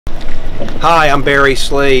Hi, I'm Barry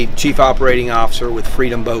Slade, Chief Operating Officer with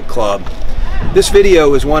Freedom Boat Club. This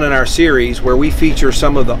video is one in our series where we feature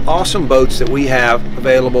some of the awesome boats that we have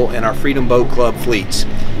available in our Freedom Boat Club fleets.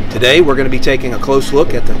 Today we're going to be taking a close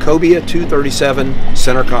look at the Cobia 237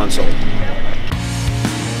 center console.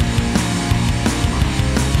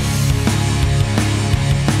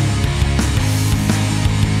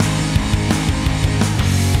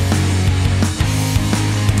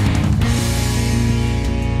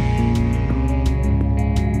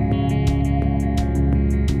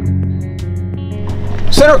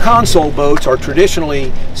 Center console boats are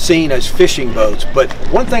traditionally seen as fishing boats, but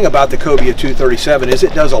one thing about the Cobia 237 is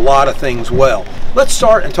it does a lot of things well. Let's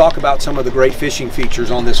start and talk about some of the great fishing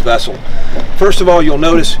features on this vessel. First of all, you'll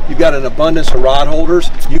notice you've got an abundance of rod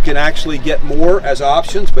holders. You can actually get more as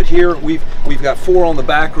options, but here we've got 4 on the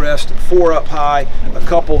backrest, 4 up high, a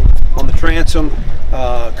couple on the transom,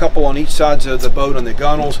 a couple on each sides of the boat on the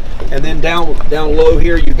gunnels, and then down low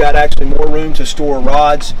here you've got actually more room to store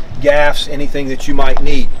rods, gaffs, anything that you might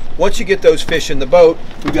need. Once you get those fish in the boat,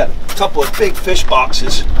 we've got a couple of big fish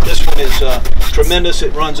boxes. This one is tremendous.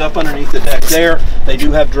 It runs up underneath the deck there. They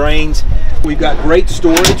do have drains. We've got great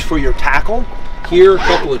storage for your tackle. Here, a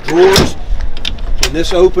couple of drawers. When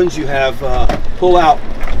this opens, you have pull-out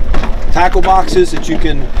tackle boxes that you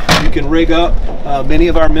can rig up. Many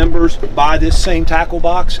of our members buy this same tackle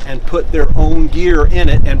box and put their own gear in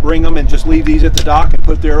it and bring them and just leave these at the dock and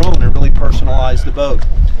put their own and really personalize the boat.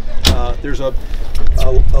 There's a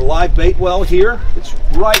live bait well here. It's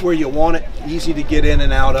right where you want it, easy to get in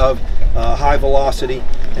and out of, high velocity,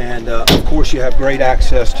 and of course you have great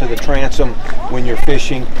access to the transom when you're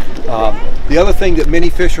fishing. The other thing that many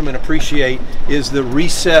fishermen appreciate is the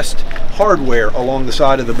recessed hardware along the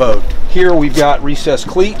side of the boat. Here we've got recessed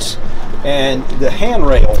cleats, and the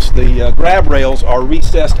handrails, the grab rails, are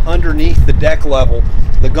recessed underneath the deck level,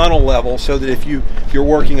 the gunnel level, so that if you're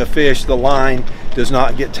working a fish, the line does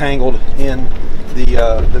not get tangled in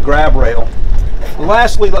the grab rail. And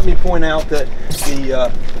lastly, let me point out that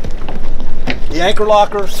the anchor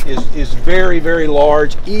locker is very, very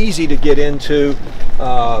large, easy to get into,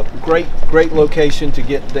 great location to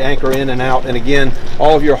get the anchor in and out. And again,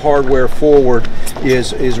 all of your hardware forward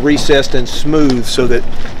is recessed and smooth so that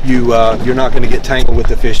you're not going to get tangled with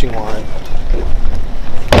the fishing line.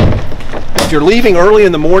 If you're leaving early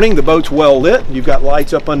in the morning, the boat's well lit. You've got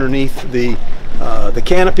lights up underneath the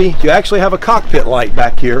canopy. You actually have a cockpit light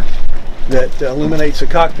back here that illuminates the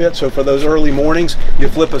cockpit, so for those early mornings you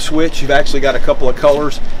flip a switch. You've actually got a couple of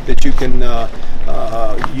colors that you can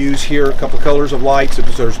use here, a couple of colors of lights.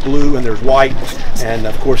 There's blue and there's white, and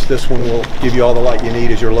of course this one will give you all the light you need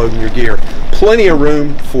as you're loading your gear. Plenty of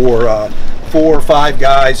room for 4 or 5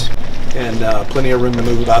 guys, and plenty of room to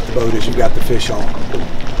move about the boat as you've got the fish on.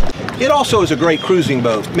 It also is a great cruising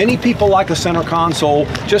boat. Many people like a center console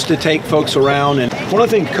just to take folks around, and one of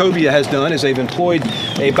the things Cobia has done is they've employed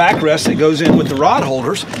a backrest that goes in with the rod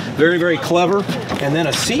holders. Very, very clever. And then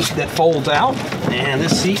a seat that folds out, and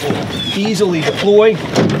this seat will easily deploy,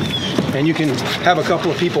 and you can have a couple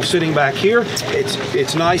of people sitting back here.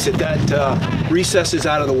 It's nice that recesses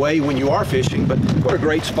out of the way when you are fishing, but what a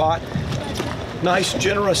great spot. Nice,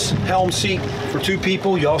 generous helm seat for 2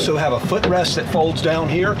 people. You also have a footrest that folds down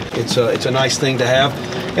here. It's a nice thing to have.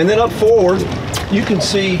 And then up forward, you can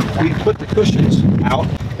see we put the cushions out,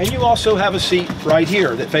 and you also have a seat right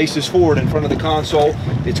here that faces forward in front of the console.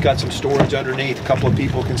 It's got some storage underneath. A couple of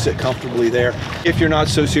people can sit comfortably there. If you're not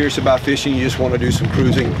so serious about fishing, you just want to do some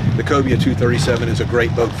cruising, the Cobia 237 is a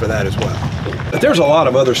great boat for that as well. But there's a lot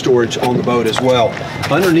of other storage on the boat as well.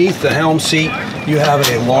 Underneath the helm seat, you have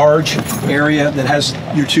a large area that has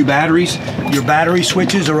your 2 batteries. Your battery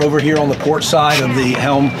switches are over here on the port side of the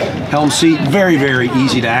helm seat. Very, very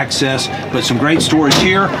easy to access, but some great storage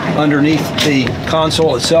here. Underneath the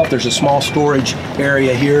console itself, there's a small storage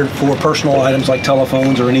area here for personal items like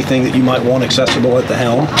telephones or anything that you might want accessible at the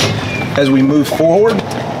helm. As we move forward,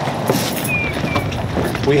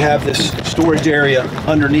 we have this storage area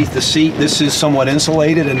underneath the seat. This is somewhat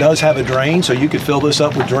insulated and does have a drain, so you could fill this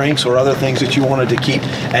up with drinks or other things that you wanted to keep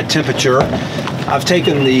at temperature. I've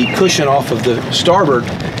taken the cushion off of the starboard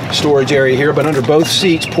storage area here, but under both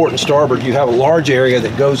seats, port and starboard, you have a large area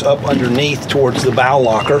that goes up underneath towards the bow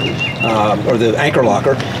locker, or the anchor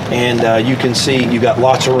locker, and you can see you've got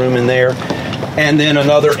lots of room in there. And then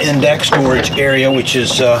another index storage area, which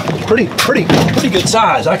is pretty good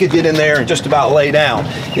size. I could get in there and just about lay down.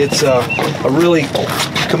 It's a really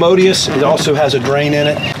commodious. It also has a drain in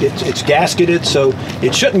it. It's gasketed, so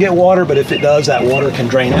it shouldn't get water, but if it does, that water can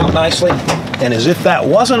drain out nicely. And as if that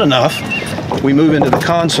wasn't enough, we move into the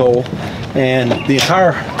console. and the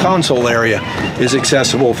entire console area is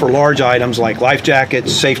accessible for large items like life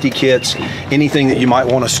jackets, safety kits, anything that you might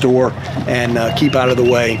want to store and keep out of the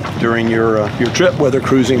way during your trip, whether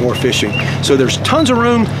cruising or fishing. So there's tons of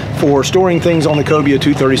room for storing things on the Cobia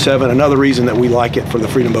 237, another reason that we like it for the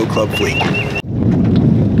Freedom Boat Club fleet.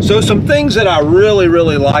 So some things that I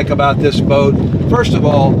really like about this boat. First of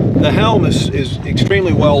all, the helm is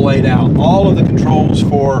extremely well laid out. All of the controls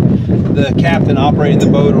for the captain operating the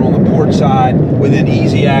boat are on the port side within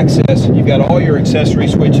easy access. You've got all your accessory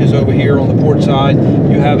switches over here on the port side.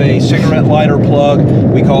 You have a cigarette lighter plug.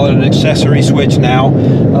 We call it an accessory switch now.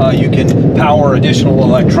 You can power additional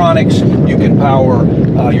electronics. You can power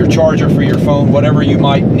your charger for your phone, whatever you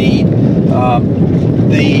might need.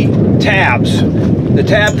 The tabs. The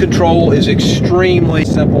tab control is extremely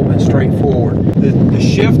simple and straightforward. The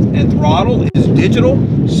shift and throttle is digital,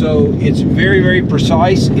 so it's very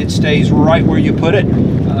precise. It stays right where you put it.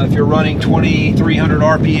 If you're running 2,300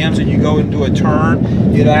 RPMs and you go into a turn,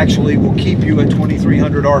 it actually will keep you at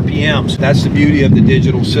 2,300 RPMs. That's the beauty of the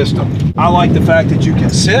digital system. I like the fact that you can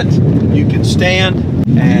sit, you can stand,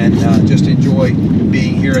 and just enjoy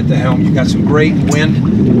being here at the helm. You've got some great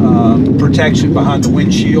wind protection behind the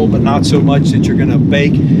windshield, but not so much that you're going to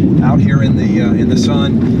bake out here in the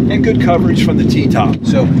sun, and good coverage from the T-top.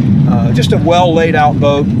 So just a well laid out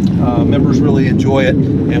boat. Members really enjoy it,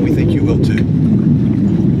 and we think you will too.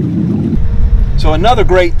 So another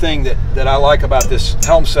great thing that I like about this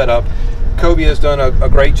helm setup, Cobia has done a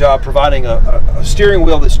great job providing a steering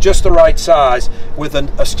wheel that's just the right size with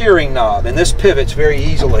a steering knob, and this pivots very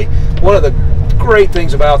easily. One of the great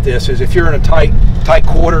things about this is if you're in a tight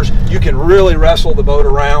quarters, you can really wrestle the boat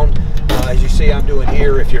around, as you see I'm doing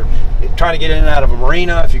here. If you're trying to get in and out of a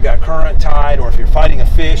marina, if you've got current tide, or if you're fighting a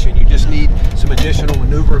fish and you just need some additional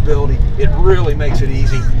maneuverability, it really makes it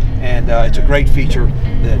easy, and it's a great feature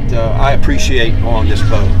that I appreciate on this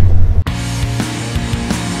boat.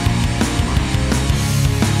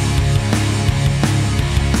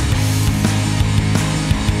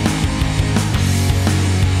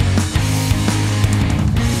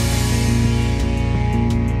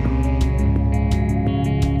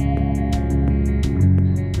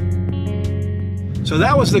 So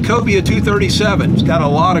that was the Cobia 237. It's got a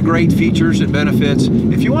lot of great features and benefits.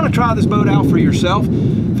 If you want to try this boat out for yourself,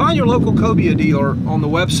 find your local Cobia dealer on the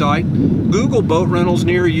website, Google boat rentals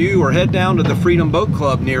near you, or head down to the Freedom Boat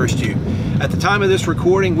Club nearest you. At the time of this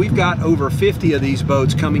recording, we've got over 50 of these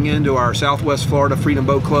boats coming into our Southwest Florida Freedom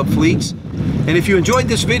Boat Club fleets. And if you enjoyed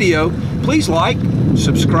this video, please like,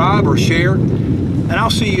 subscribe, or share. And I'll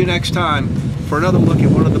see you next time for another look at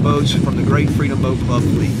one of the boats from the great Freedom Boat Club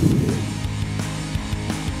fleet.